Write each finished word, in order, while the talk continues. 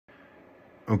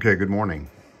Okay, good morning.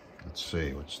 Let's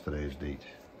see, what's today's date?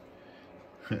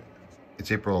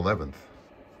 It's April 11th,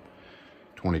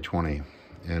 2020,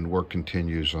 and work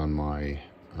continues on my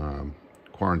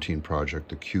quarantine project,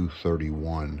 the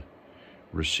Q-31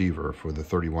 receiver for the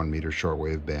 31-meter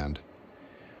shortwave band.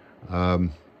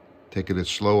 Taking it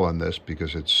slow on this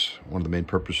because it's one of the main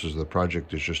purposes of the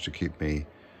project is just to keep me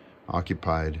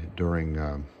occupied during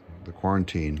the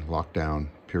quarantine lockdown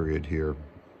period here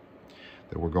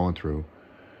that we're going through.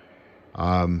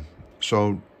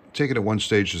 So taking it one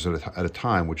stage at a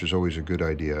time, which is always a good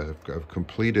idea. I've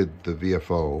completed the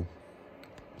VFO,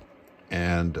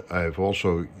 and I've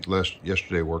also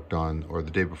yesterday worked on, or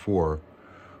the day before,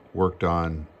 worked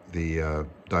on the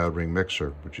diode ring mixer,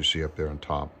 which you see up there on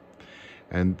top.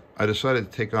 And I decided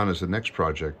to take on as the next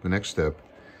project, the next step,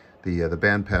 the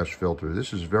bandpass filter.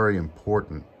 This is very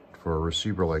important for a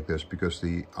receiver like this because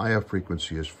the IF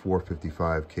frequency is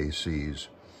 455 kcs.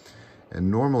 And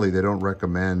normally they don't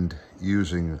recommend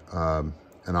using an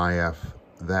IF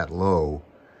that low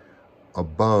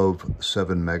above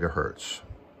 7 megahertz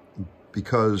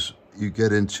because you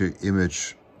get into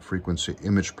image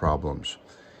problems.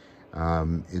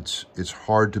 It's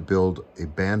hard to build a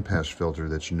bandpass filter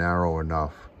that's narrow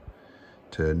enough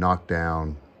to knock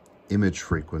down image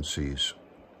frequencies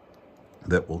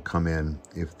that will come in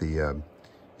if the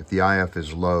IF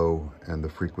is low and the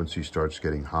frequency starts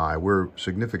getting high. We're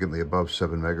significantly above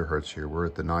 7 megahertz here. We're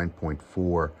at the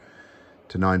 9.4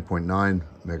 to 9.9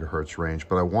 megahertz range,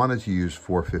 but I wanted to use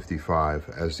 455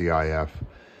 as the IF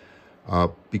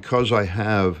because I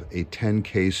have a 10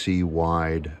 kc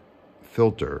wide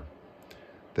filter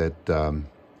that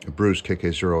Bruce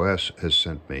KK0S has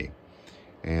sent me,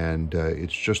 and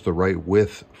it's just the right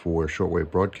width for shortwave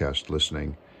broadcast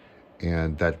listening.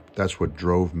 And that's what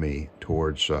drove me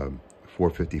towards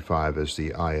 455 as the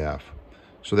IF.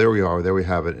 So there we are, there we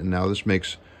have it. And now this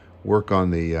makes work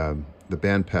on the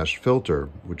bandpass filter,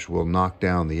 which will knock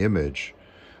down the image,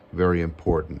 very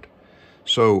important.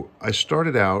 So I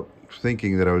started out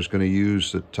thinking that I was going to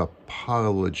use the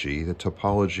topology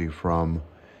from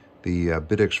the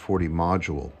BitX40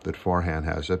 module that Farhan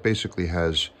has. That basically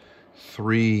has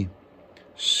 3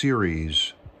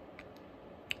 series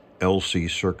LC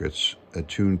circuits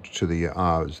attuned to the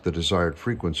desired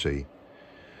frequency,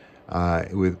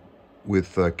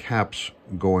 with caps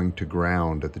going to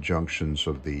ground at the junctions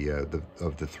of the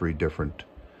 3 different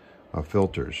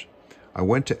filters. I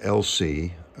went to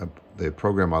LC, the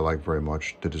program I like very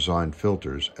much to design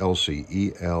filters. LC,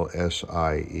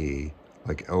 E-L-S-I-E,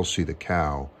 like Elsie the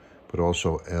cow, but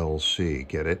also LC.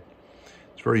 Get it?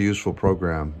 It's a very useful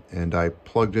program, and I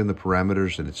plugged in the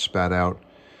parameters, and it spat out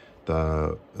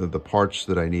the parts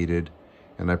that I needed,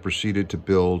 and I proceeded to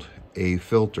build a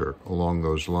filter along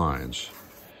those lines.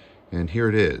 And here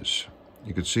it is.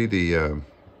 You can see the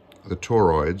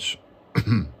toroids.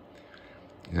 And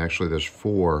actually, there's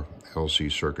 4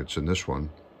 LC circuits in this one.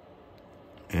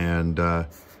 And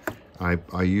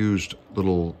I used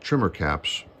little trimmer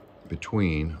caps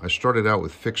between. I started out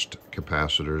with fixed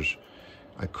capacitors.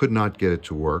 I could not get it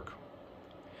to work.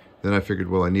 Then I figured,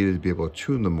 well, I needed to be able to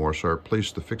tune them more, so I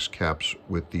replaced the fixed caps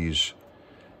with these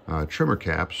trimmer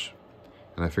caps,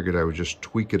 and I figured I would just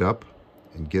tweak it up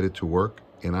and get it to work,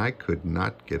 and I could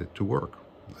not get it to work.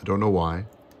 I don't know why.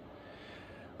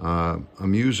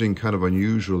 I'm using kind of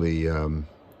unusually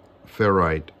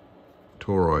ferrite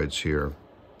toroids here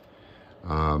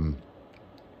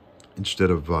instead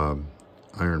of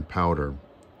iron powder,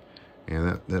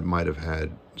 and that might have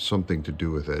had something to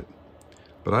do with it.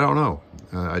 But I don't know.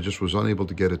 I just was unable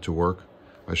to get it to work.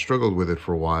 I struggled with it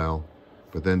for a while,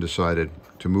 but then decided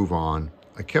to move on.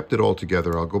 I kept it all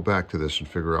together. I'll go back to this and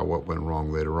figure out what went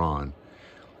wrong later on.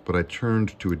 But I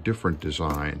turned to a different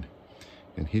design.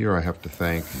 And here I have to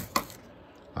thank,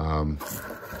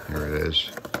 here it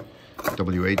is,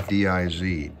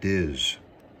 W8DIZ, Diz.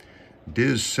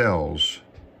 Diz sells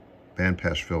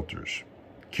bandpass filters,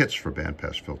 kits for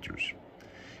bandpass filters.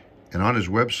 And on his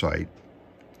website,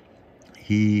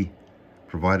 he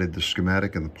provided the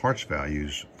schematic and the parts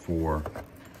values for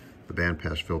the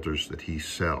bandpass filters that he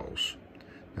sells.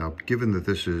 Now, given that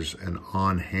this is an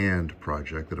on-hand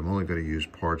project, that I'm only going to use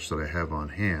parts that I have on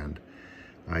hand,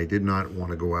 I did not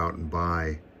want to go out and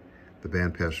buy the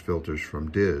bandpass filters from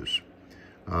Diz.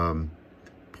 Paul,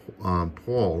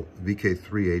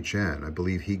 VK3HN, I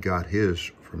believe he got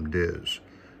his from Diz.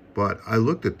 But I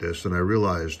looked at this and I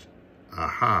realized,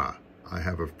 aha, I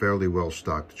have a fairly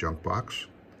well-stocked junk box,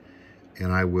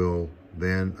 and I will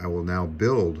now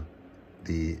build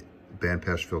the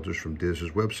bandpass filters from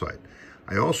Diz's website.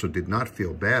 I also did not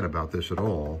feel bad about this at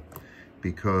all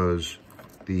because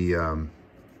the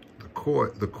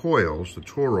the coils, the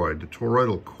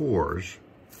toroidal cores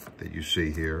that you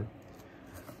see here,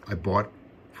 I bought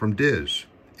from Diz.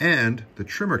 And the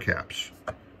trimmer caps,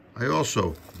 I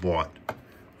also bought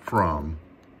from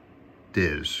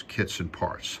Diz, Kits and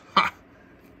Parts. Ha!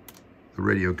 The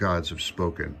radio gods have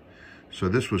spoken. So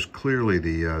this was clearly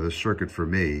the circuit for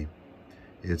me.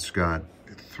 It's got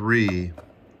 3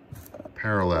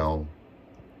 parallel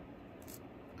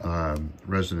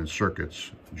resonant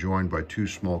circuits joined by 2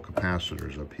 small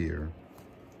capacitors up here.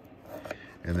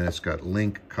 And then it's got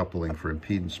link coupling for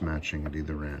impedance matching at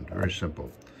either end. Very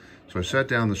simple. So I sat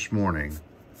down this morning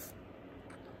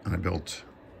and I built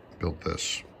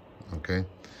this, okay?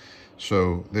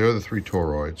 So there are the 3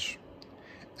 toroids,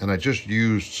 and I just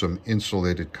used some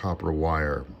insulated copper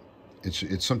wire.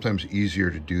 It's sometimes easier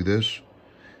to do this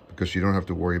because you don't have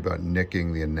to worry about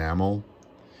nicking the enamel.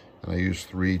 And I used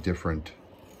 3 different,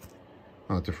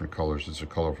 not different colors, it's a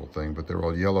colorful thing, but they're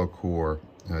all yellow core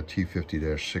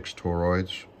T50-6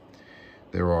 toroids.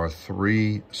 There are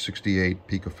 3 68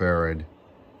 picofarad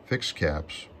fixed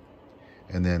caps,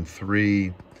 and then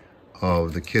 3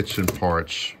 of the Kits and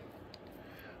Parts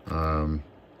 10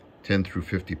 through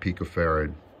 50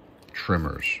 picofarad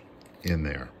trimmers in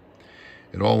there.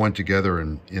 It all went together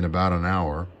in about an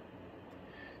hour,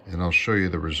 and I'll show you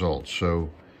the results. So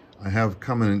I have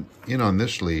coming in on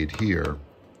this lead here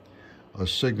a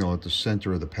signal at the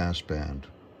center of the passband,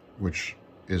 which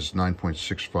is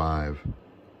 9.65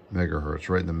 megahertz,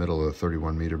 right in the middle of the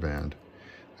 31 meter band.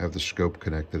 I have the scope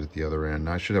connected at the other end.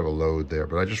 I should have a load there,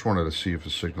 but I just wanted to see if the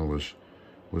signal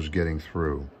was getting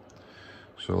through.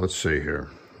 So let's see here.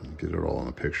 Get it all in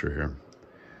the picture here.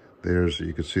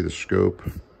 You can see the scope.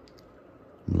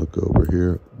 Look over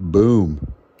here.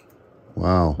 Boom.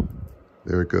 Wow.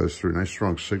 There it goes through. Nice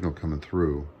strong signal coming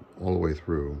through, all the way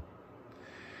through.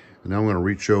 And now I'm going to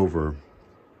reach over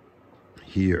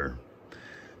here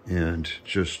and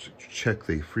just check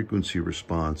the frequency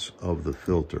response of the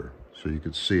filter. So you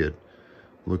can see it,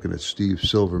 looking at Steve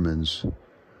Silverman's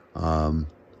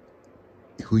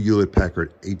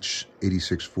Hewlett-Packard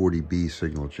H8640B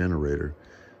signal generator.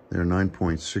 They're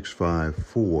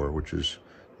 9.654, which is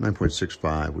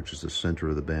 9.65, which is the center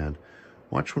of the band.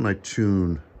 Watch when I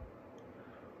tune,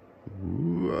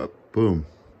 boom.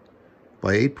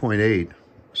 By 8.8,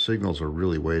 signals are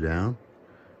really way down.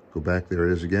 Go back, there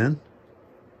it is again.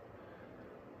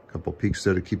 Couple peaks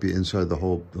there to keep you inside the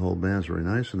whole band is very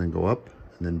nice, and then go up,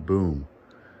 and then boom.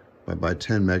 By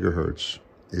 10 megahertz,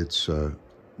 it's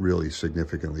really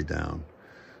significantly down.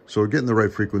 So we're getting the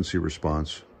right frequency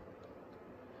response.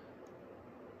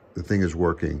 The thing is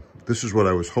working. This is what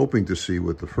I was hoping to see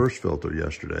with the first filter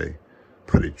yesterday,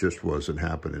 but it just wasn't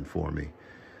happening for me.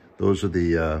 Those are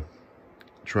the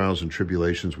trials and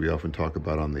tribulations we often talk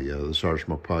about on the Sour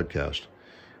Smoke podcast.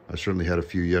 I certainly had a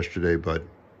few yesterday, but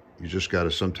you just got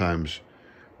to sometimes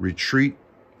retreat,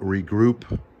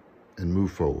 regroup, and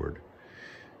move forward.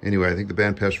 Anyway, I think the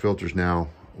Bandpass filter is now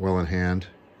well in hand.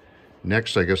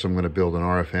 Next, I guess I'm going to build an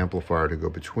RF amplifier to go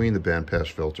between the Bandpass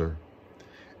filter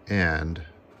and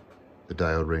the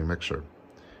diode ring mixer.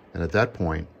 And at that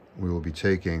point, we will be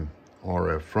taking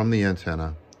RF from the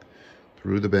antenna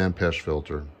through the Bandpass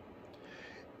filter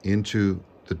into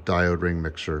the diode ring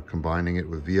mixer, combining it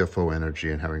with VFO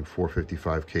energy and having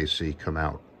 455 kC come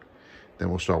out. Then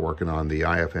we'll start working on the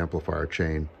IF amplifier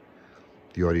chain,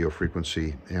 the audio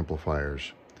frequency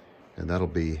amplifiers, and that'll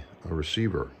be a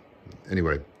receiver.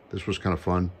 Anyway, this was kind of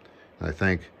fun, and I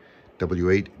thank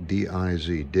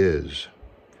W8DIZ Diz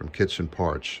from Kits and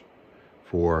Parts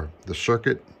for the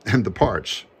circuit and the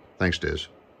parts. Thanks, Diz.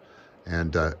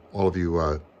 And all of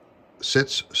you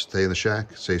sits, stay in the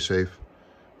shack, stay safe,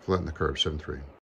 flatten the curve, 7-3.